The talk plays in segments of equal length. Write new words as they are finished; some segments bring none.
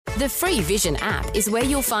The free Vision app is where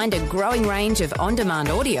you'll find a growing range of on-demand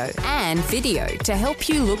audio and video to help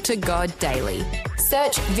you look to God daily.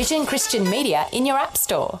 Search Vision Christian Media in your app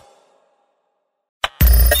store.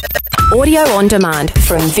 Audio on demand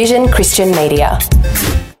from Vision Christian Media.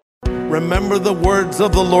 Remember the words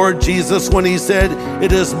of the Lord Jesus when he said,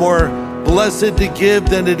 "It is more blessed to give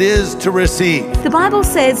than it is to receive." The Bible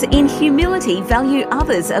says, in humility, value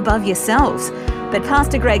others above yourselves. But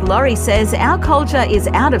Pastor Greg Laurie says our culture is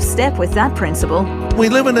out of step with that principle. We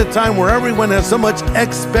live in a time where everyone has so much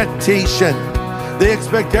expectation. They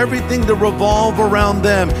expect everything to revolve around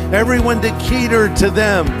them, everyone to cater to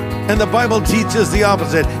them. And the Bible teaches the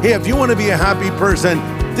opposite. Hey, if you want to be a happy person,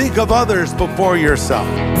 think of others before yourself.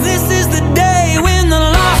 This is the day when the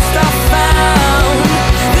lost are found.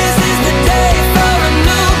 This is the day for a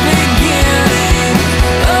new beginning.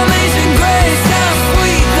 Amazing grace, how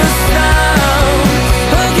sweet the sound.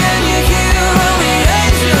 Again you hear all the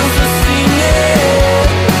angels are singing.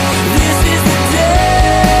 This is the day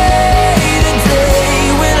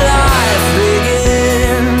when life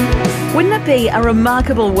begins. Wouldn't it be a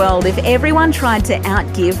remarkable world if everyone tried to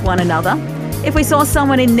outgive one another? If we saw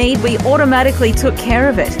someone in need, we automatically took care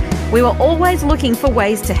of it. We were always looking for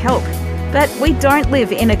ways to help. But we don't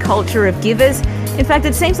live in a culture of givers. In fact,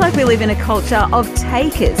 it seems like we live in a culture of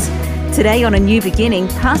takers. Today on A New Beginning,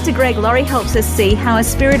 Pastor Greg Laurie helps us see how a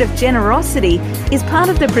spirit of generosity is part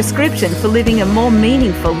of the prescription for living a more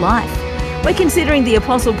meaningful life. We're considering the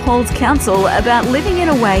Apostle Paul's counsel about living in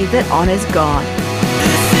a way that honours God.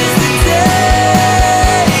 This is the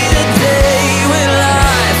day when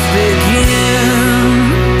life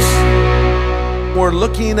begins. We're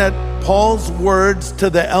looking at Paul's words to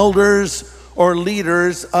the elders or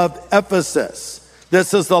leaders of Ephesus.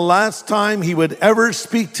 This is the last time he would ever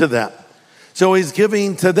speak to them. So he's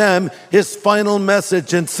giving to them his final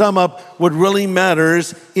message and sum up what really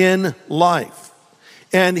matters in life.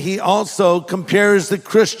 And he also compares the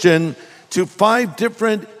Christian to 5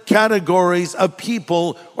 different categories of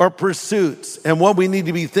people or pursuits and what we need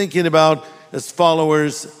to be thinking about as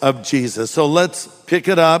followers of Jesus. So let's pick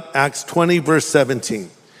it up, Acts 20, verse 17.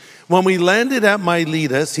 When we landed at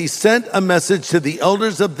Miletus, he sent a message to the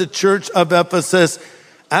elders of the church of Ephesus,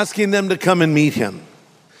 asking them to come and meet him.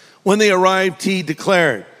 When they arrived, he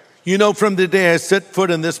declared, "You know, from the day I set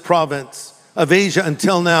foot in this province of Asia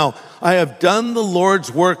until now, I have done the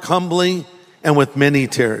Lord's work humbly and with many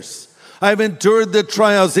tears. I have endured the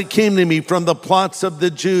trials that came to me from the plots of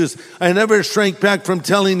the Jews. I never shrank back from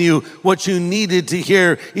telling you what you needed to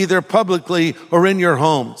hear, either publicly or in your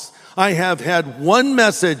homes. I have had one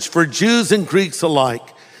message for Jews and Greeks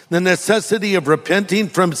alike, the necessity of repenting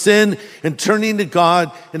from sin and turning to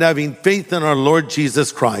God and having faith in our Lord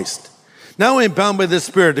Jesus Christ. Now I am bound by the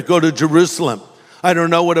Spirit to go to Jerusalem. I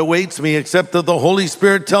don't know what awaits me except that the Holy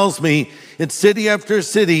Spirit tells me in city after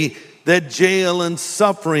city that jail and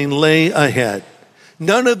suffering lay ahead.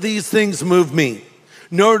 None of these things move me,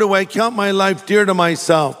 nor do I count my life dear to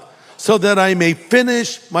myself, so that I may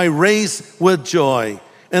finish my race with joy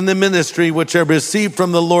and the ministry which I received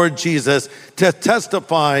from the Lord Jesus to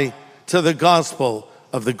testify to the gospel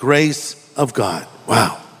of the grace of God."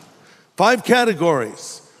 Wow. 5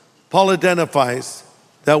 categories Paul identifies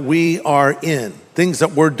that we are in, things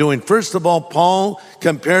that we're doing. First of all, Paul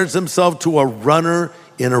compares himself to a runner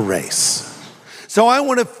in a race. So I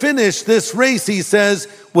want to finish this race, he says,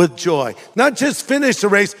 with joy. Not just finish the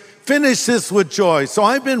race, finish this with joy. So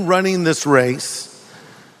I've been running this race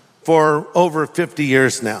for over 50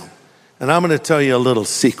 years now. And I'm going to tell you a little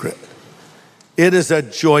secret. It is a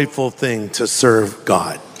joyful thing to serve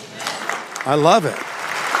God. I love it.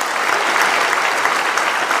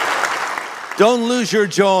 Don't lose your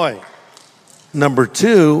joy. Number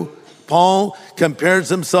 2, Paul compares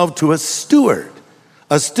himself to a steward.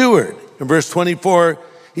 A steward. In verse 24,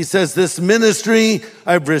 he says, "This ministry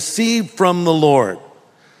I've received from the Lord."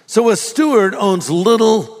 So a steward owns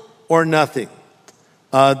little or nothing.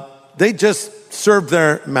 They just serve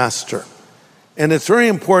their master. And it's very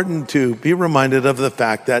important to be reminded of the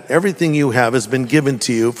fact that everything you have has been given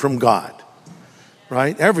to you from God,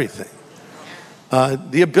 right? Everything.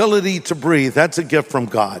 The ability to breathe, that's a gift from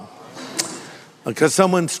God. Because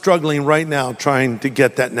someone's struggling right now trying to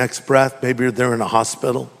get that next breath. Maybe they're in a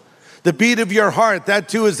hospital. The beat of your heart, that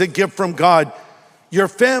too is a gift from God. Your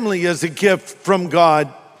family is a gift from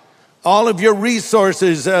God. All of your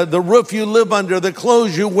resources, the roof you live under, the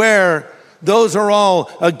clothes you wear, those are all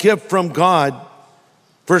a gift from God.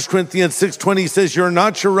 1 Corinthians 6:20 says, "You're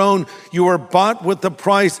not your own. You are bought with a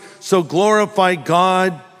price. So glorify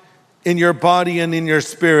God in your body and in your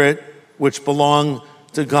spirit, which belong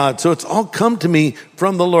to God. So it's all come to me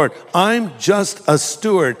from the Lord. I'm just a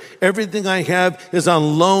steward. Everything I have is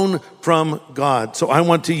on loan from God. So I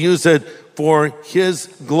want to use it for his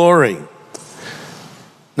glory.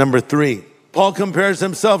 Number 3, Paul compares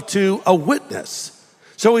himself to a witness.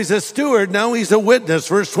 So he's a steward, now he's a witness.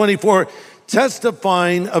 Verse 24,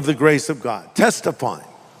 testifying of the grace of God. Testifying.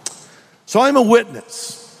 So I'm a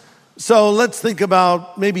witness. So let's think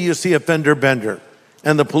about, maybe you see a fender bender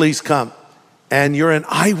and the police come. And you're an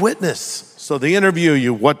eyewitness. So they interview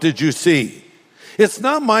you. What did you see? It's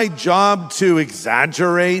not my job to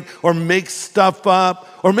exaggerate or make stuff up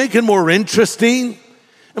or make it more interesting.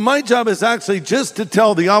 And my job is actually just to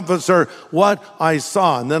tell the officer what I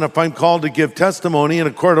saw. And then if I'm called to give testimony in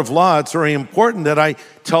a court of law, it's very important that I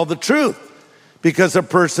tell the truth, because a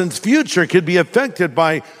person's future could be affected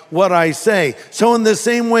by what I say. So in the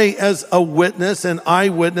same way as a witness, an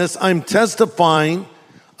eyewitness, I'm testifying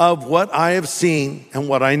of what I have seen and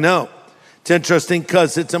what I know. It's interesting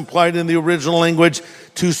because it's implied in the original language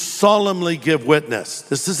to solemnly give witness.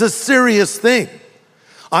 This is a serious thing.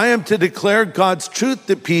 I am to declare God's truth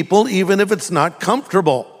to people even if it's not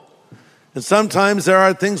comfortable. And sometimes there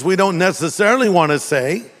are things we don't necessarily want to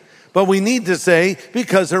say, but we need to say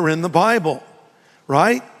because they're in the Bible,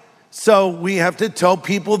 right? So we have to tell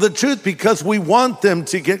people the truth because we want them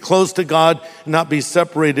to get close to God and not be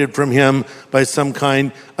separated from him by some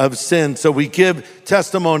kind of sin. So we give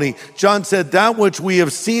testimony. John said, that which we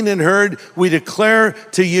have seen and heard, we declare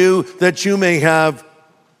to you that you may have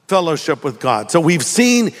fellowship with God. So we've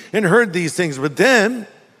seen and heard these things. But then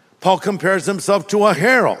Paul compares himself to a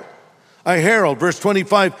herald. A herald. Verse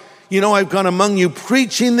 25, I've gone among you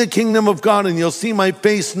preaching the kingdom of God, and you'll see my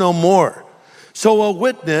face no more. So a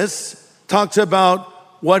witness talks about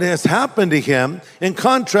what has happened to him. In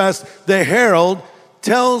contrast, the herald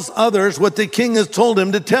tells others what the king has told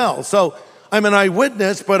him to tell. So I'm an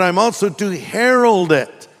eyewitness, but I'm also to herald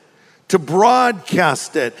it, to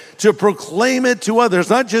broadcast it, to proclaim it to others.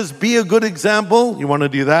 Not just be a good example, you want to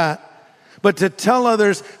do that, but to tell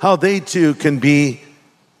others how they too can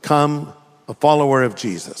become a follower of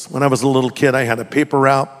Jesus. When I was a little kid, I had a paper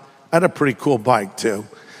route. I had a pretty cool bike too.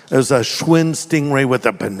 It was a Schwinn Stingray with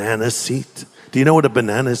a banana seat. Do you know what a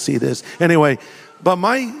banana seat is? Anyway, but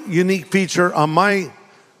my unique feature on my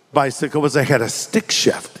bicycle was I had a stick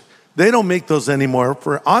shift. They don't make those anymore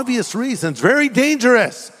for obvious reasons. Very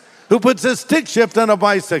dangerous. Who puts a stick shift on a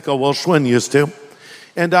bicycle? Well, Schwinn used to.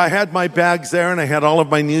 And I had my bags there, and I had all of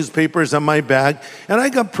my newspapers in my bag. And I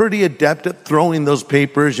got pretty adept at throwing those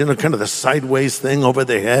papers, kind of the sideways thing over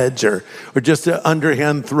the hedge, or just an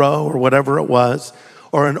underhand throw, or whatever it was.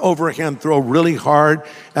 Or an overhand throw really hard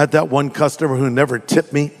at that one customer who never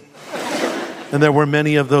tipped me. And there were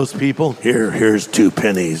many of those people. Here's 2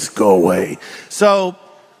 pennies, go away. So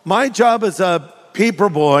my job as a paper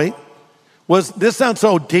boy was, this sounds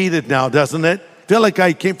so dated now, doesn't it? I feel like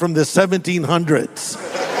I came from the 1700s.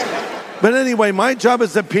 But anyway, my job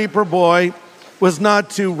as a paper boy was not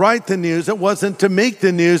to write the news. It wasn't to make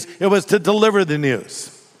the news. It was to deliver the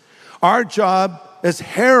news. Our job as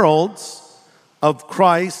heralds of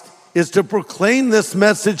Christ is to proclaim this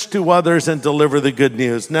message to others and deliver the good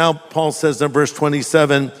news. Now, Paul says in verse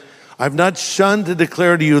 27, I've not shunned to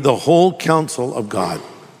declare to you the whole counsel of God.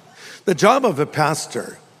 The job of a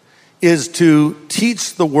pastor is to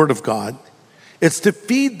teach the word of God. It's to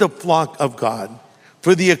feed the flock of God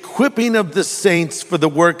for the equipping of the saints for the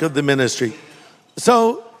work of the ministry.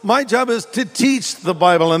 So my job is to teach the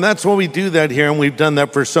Bible, and that's why we do that here, and we've done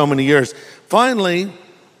that for so many years. Finally,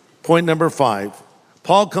 point number 5,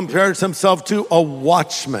 Paul compares himself to a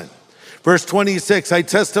watchman. Verse 26, I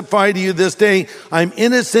testify to you this day, I'm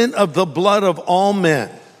innocent of the blood of all men.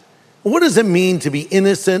 What does it mean to be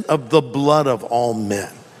innocent of the blood of all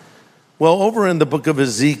men? Well, over in the book of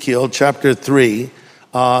Ezekiel, chapter 3,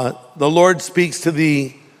 the Lord speaks to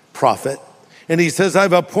the prophet, and he says,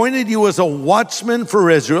 I've appointed you as a watchman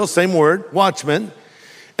for Israel, same word, watchman.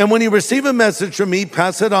 And when you receive a message from me,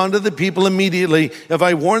 pass it on to the people immediately. If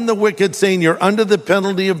I warn the wicked, saying you're under the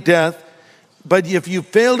penalty of death, but if you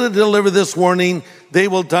fail to deliver this warning, they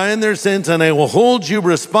will die in their sins, and I will hold you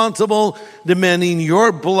responsible, demanding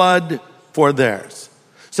your blood for theirs.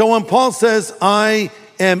 So when Paul says, I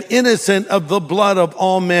am innocent of the blood of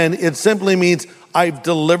all men, it simply means I've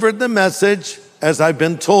delivered the message as I've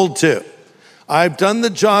been told to. I've done the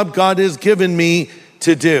job God has given me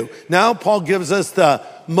to do. Now Paul gives us the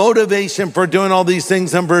motivation for doing all these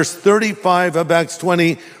things in verse 35 of Acts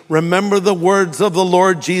 20. Remember the words of the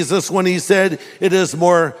Lord Jesus when he said, it is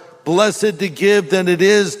more blessed to give than it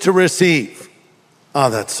is to receive. Oh,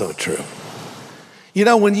 that's so true. You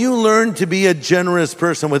know, when you learn to be a generous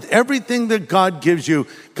person with everything that God gives you,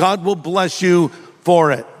 God will bless you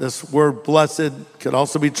for it. This word blessed could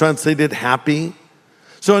also be translated happy.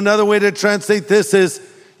 So another way to translate this is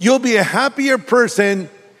you'll be a happier person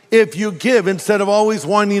if you give instead of always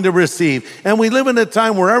wanting to receive. And we live in a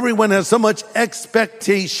time where everyone has so much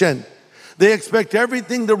expectation. They expect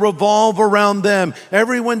everything to revolve around them,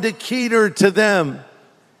 everyone to cater to them.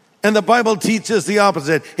 And the Bible teaches the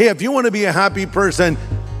opposite. Hey, if you want to be a happy person,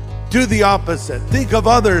 do the opposite. Think of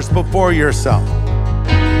others before yourself.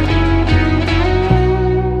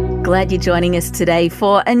 Glad you're joining us today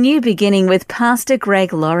for A New Beginning with Pastor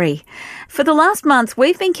Greg Laurie. For the last month,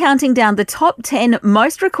 we've been counting down the top 10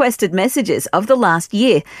 most requested messages of the last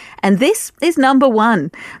year, and this is number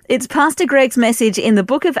 1. It's Pastor Greg's message in the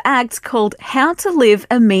book of Acts called How to Live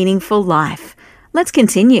a Meaningful Life. Let's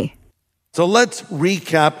continue. So let's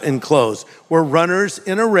recap and close. We're runners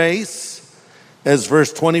in a race. As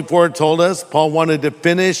verse 24 told us, Paul wanted to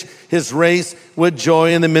finish his race with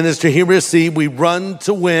joy in the ministry he received. We run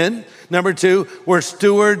to win. Number 2, we're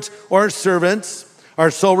stewards or servants.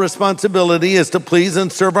 Our sole responsibility is to please and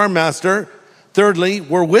serve our master. Thirdly,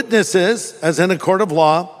 we're witnesses, as in a court of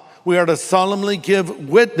law. We are to solemnly give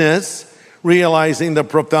witness, realizing the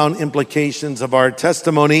profound implications of our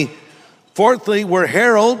testimony. Fourthly, we're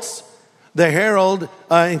heralds. The herald,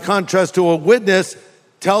 in contrast to a witness,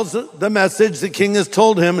 tells the message the king has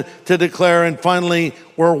told him to declare. And finally,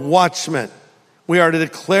 we're watchmen. We are to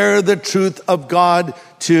declare the truth of God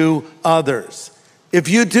to others. If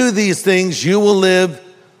you do these things, you will live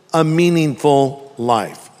a meaningful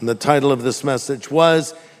life. And the title of this message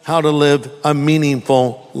was How to Live a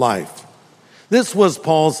Meaningful Life. This was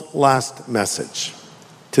Paul's last message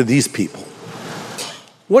to these people.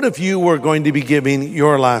 What if you were going to be giving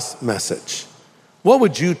your last message? What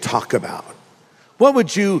would you talk about? What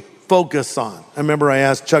would you focus on? I remember I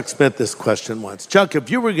asked Chuck Smith this question once. Chuck, if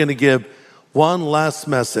you were going to give one last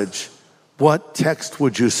message, what text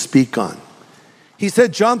would you speak on? He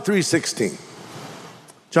said John 3:16.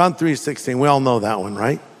 John 3:16, we all know that one,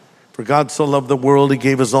 right? For God so loved the world, he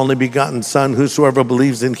gave his only begotten son. Whosoever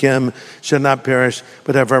believes in him should not perish,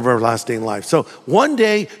 but have everlasting life. So one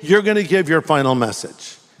day you're going to give your final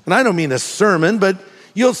message. And I don't mean a sermon, but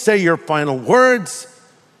you'll say your final words.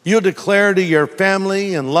 You'll declare to your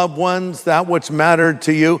family and loved ones that which mattered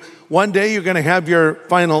to you. One day you're going to have your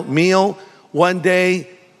final meal. One day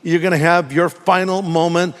you're going to have your final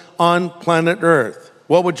moment on planet Earth.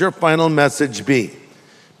 What would your final message be?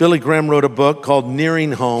 Billy Graham wrote a book called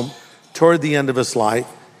Nearing Home toward the end of his life.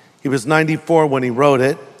 He was 94 when he wrote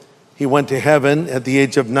it. He went to heaven at the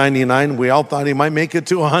age of 99. We all thought he might make it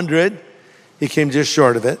to 100. He came just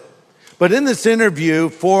short of it. But in this interview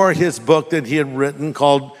for his book that he had written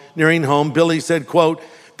called Nearing Home, Billy said, quote,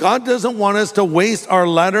 God doesn't want us to waste our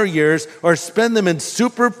latter years or spend them in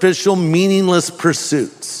superficial, meaningless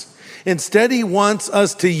pursuits. Instead, he wants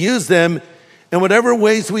us to use them in whatever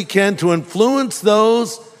ways we can to influence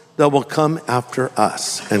those that will come after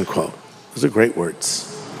us, end quote. Those are great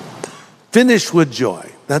words. Finish with joy.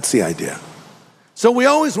 That's the idea. So we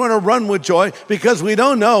always want to run with joy because we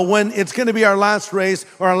don't know when it's going to be our last race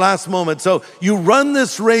or our last moment. So you run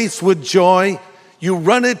this race with joy. You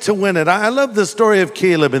run it to win it. I love the story of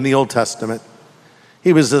Caleb in the Old Testament.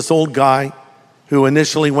 He was this old guy who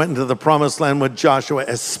initially went into the promised land with Joshua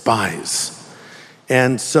as spies.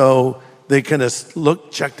 And so they kind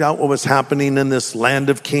of checked out what was happening in this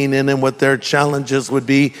land of Canaan and what their challenges would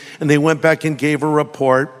be. And they went back and gave a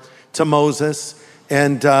report to Moses.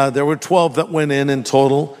 And there were 12 that went in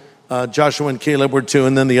total. Joshua and Caleb were 2,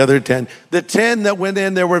 and then the other 10. The 10 that went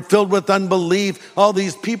in, they were filled with unbelief. All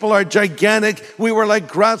these people are gigantic. We were like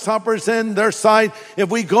grasshoppers in their sight. If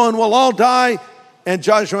we go in, we'll all die. And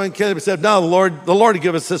Joshua and Caleb said, no, the Lord will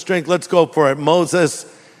give us the strength. Let's go for it. Moses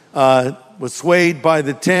was swayed by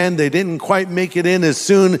the 10. They didn't quite make it in as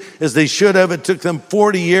soon as they should have. It took them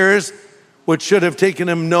 40 years, which should have taken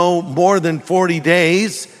them no more than 40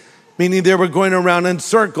 days. Meaning they were going around in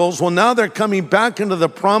circles. Well, now they're coming back into the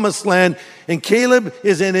promised land, and Caleb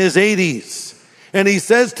is in his 80s. And he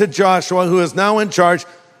says to Joshua, who is now in charge,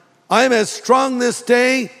 I'm as strong this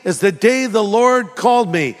day as the day the Lord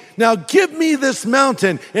called me. Now give me this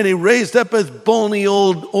mountain. And he raised up his bony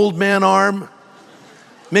old man arm,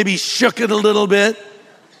 maybe shook it a little bit.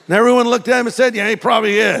 And everyone looked at him and said, yeah, he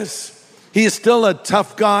probably is. He's still a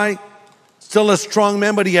tough guy, still a strong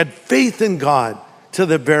man, but he had faith in God to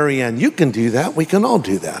the very end. You can do that. We can all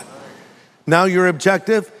do that. Now your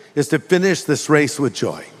objective is to finish this race with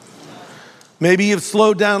joy. Maybe you've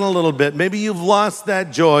slowed down a little bit. Maybe you've lost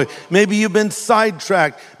that joy. Maybe you've been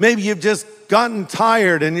sidetracked. Maybe you've just gotten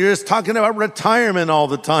tired and you're just talking about retirement all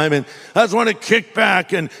the time. And I just want to kick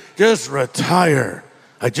back and just retire.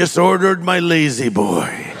 I just ordered my lazy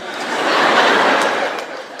boy.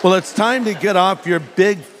 Well, it's time to get off your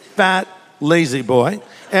big, fat, lazy boy.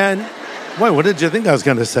 And, wait, what did you think I was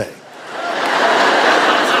going to say?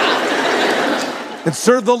 And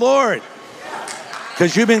serve the Lord.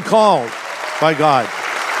 Because you've been called by God.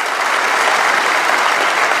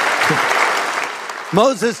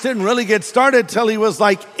 Moses didn't really get started till he was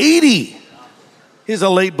like 80. He's a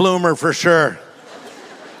late bloomer for sure.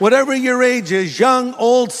 Whatever your age is, young,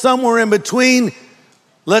 old, somewhere in between,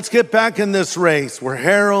 let's get back in this race. We're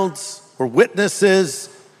heralds, we're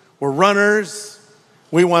witnesses, we're runners.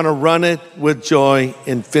 We want to run it with joy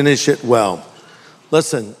and finish it well.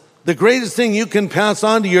 Listen, the greatest thing you can pass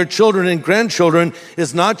on to your children and grandchildren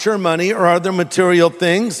is not your money or other material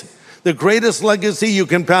things. The greatest legacy you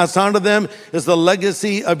can pass on to them is the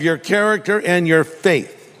legacy of your character and your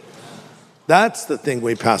faith. That's the thing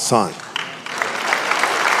we pass on.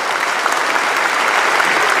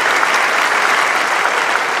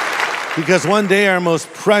 Because one day our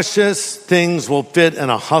most precious things will fit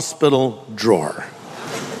in a hospital drawer.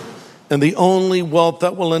 And the only wealth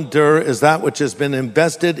that will endure is that which has been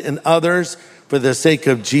invested in others for the sake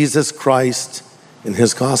of Jesus Christ and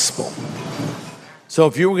his gospel. So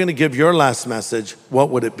if you were going to give your last message, what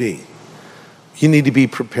would it be? You need to be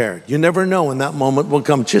prepared. You never know when that moment will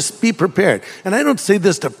come. Just be prepared. And I don't say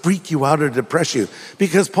this to freak you out or depress you,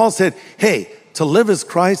 because Paul said, hey, to live is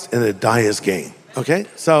Christ and to die is gain. Okay?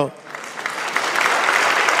 So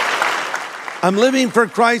I'm living for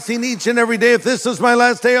Christ in each and every day. If this is my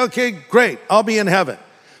last day, okay, great. I'll be in heaven.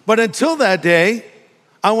 But until that day,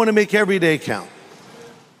 I want to make every day count.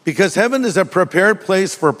 Because heaven is a prepared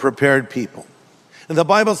place for prepared people. And the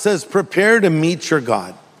Bible says, prepare to meet your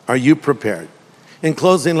God. Are you prepared? In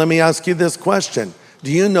closing, let me ask you this question.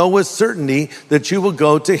 Do you know with certainty that you will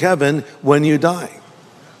go to heaven when you die?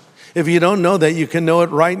 If you don't know that, you can know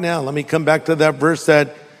it right now. Let me come back to that verse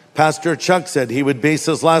that Pastor Chuck said he would base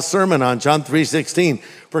his last sermon on, John 3:16.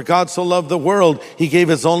 For God so loved the world, he gave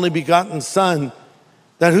his only begotten Son,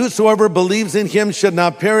 that whosoever believes in him should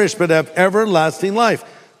not perish, but have everlasting life.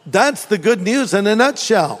 That's the good news in a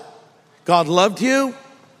nutshell. God loved you.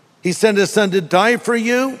 He sent his Son to die for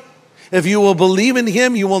you. If you will believe in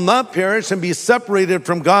him, you will not perish and be separated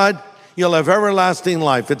from God. You'll have everlasting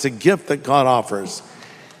life. It's a gift that God offers.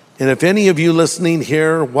 And if any of you listening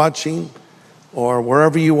here, watching, or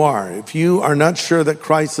wherever you are, if you are not sure that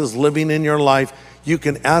Christ is living in your life, you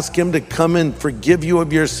can ask him to come and forgive you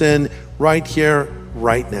of your sin right here,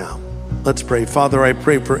 right now. Let's pray. Father, I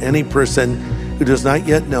pray for any person who does not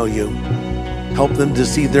yet know you. Help them to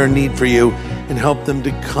see their need for you and help them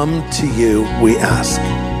to come to you, we ask.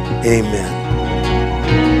 Amen.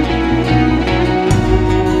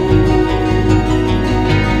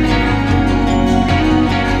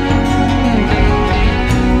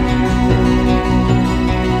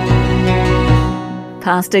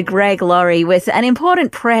 Pastor Greg Laurie with an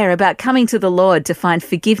important prayer about coming to the Lord to find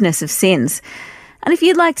forgiveness of sins. And if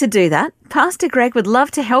you'd like to do that, Pastor Greg would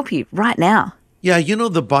love to help you right now. Yeah, you know,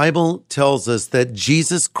 the Bible tells us that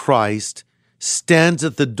Jesus Christ stands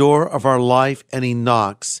at the door of our life and he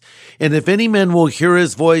knocks. And if any man will hear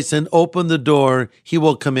his voice and open the door, he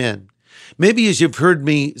will come in. Maybe as you've heard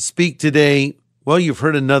me speak today, well, you've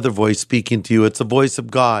heard another voice speaking to you. It's the voice of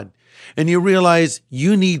God. And you realize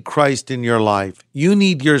you need Christ in your life. You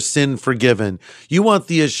need your sin forgiven. You want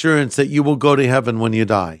the assurance that you will go to heaven when you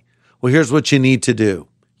die. Well, here's what you need to do.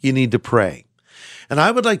 You need to pray. And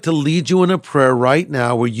I would like to lead you in a prayer right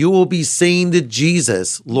now where you will be saying to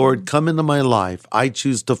Jesus, Lord, come into my life. I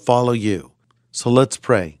choose to follow you. So let's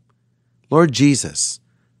pray. Lord Jesus,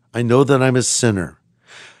 I know that I'm a sinner,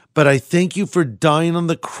 but I thank you for dying on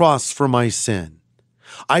the cross for my sin.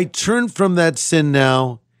 I turn from that sin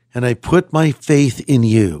now, and I put my faith in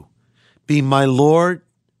you. Be my Lord,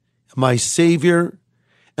 my Savior,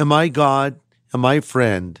 and my God, and my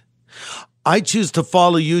friend. I choose to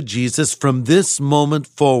follow you, Jesus, from this moment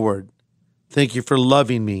forward. Thank you for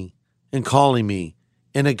loving me and calling me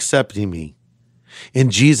and accepting me. In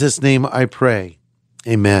Jesus' name I pray.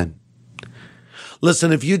 Amen.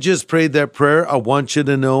 Listen, if you just prayed that prayer, I want you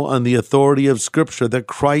to know on the authority of Scripture that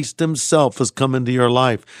Christ himself has come into your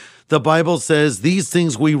life. The Bible says, these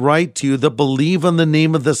things we write to you that believe on the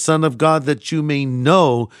name of the Son of God, that you may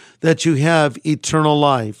know that you have eternal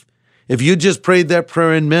life. If you just prayed that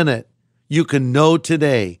prayer in a minute, you can know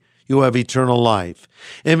today you have eternal life.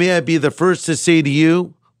 And may I be the first to say to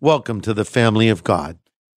you, welcome to the family of God.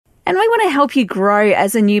 And we want to help you grow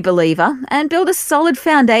as a new believer and build a solid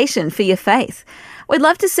foundation for your faith. We'd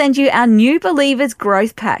love to send you our New Believers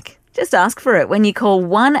Growth Pack. Just ask for it when you call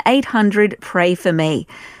 1-800-PRAY-FOR-ME.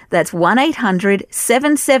 That's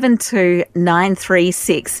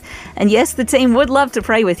 1-800-772-936. And yes, the team would love to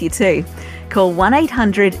pray with you too. Call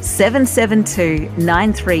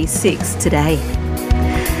 1-800-772-936 today.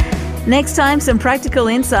 Next time, some practical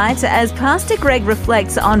insights as Pastor Greg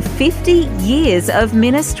reflects on 50 years of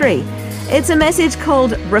ministry. It's a message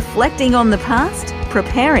called Reflecting on the Past,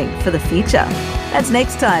 Preparing for the Future. That's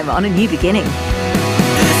next time on A New Beginning.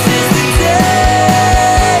 This is the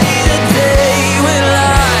day when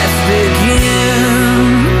life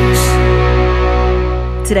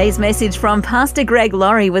begins. Today's message from Pastor Greg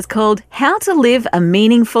Laurie was called How to Live a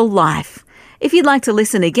Meaningful Life. If you'd like to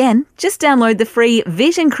listen again, just download the free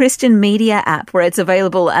Vision Christian Media app where it's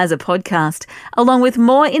available as a podcast, along with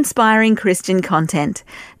more inspiring Christian content.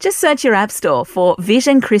 Just search your app store for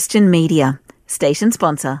Vision Christian Media. Station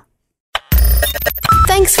sponsor.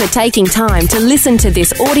 Thanks for taking time to listen to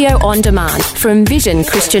this audio on demand from Vision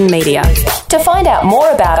Christian Media. To find out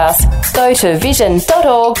more about us, go to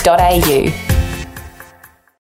vision.org.au.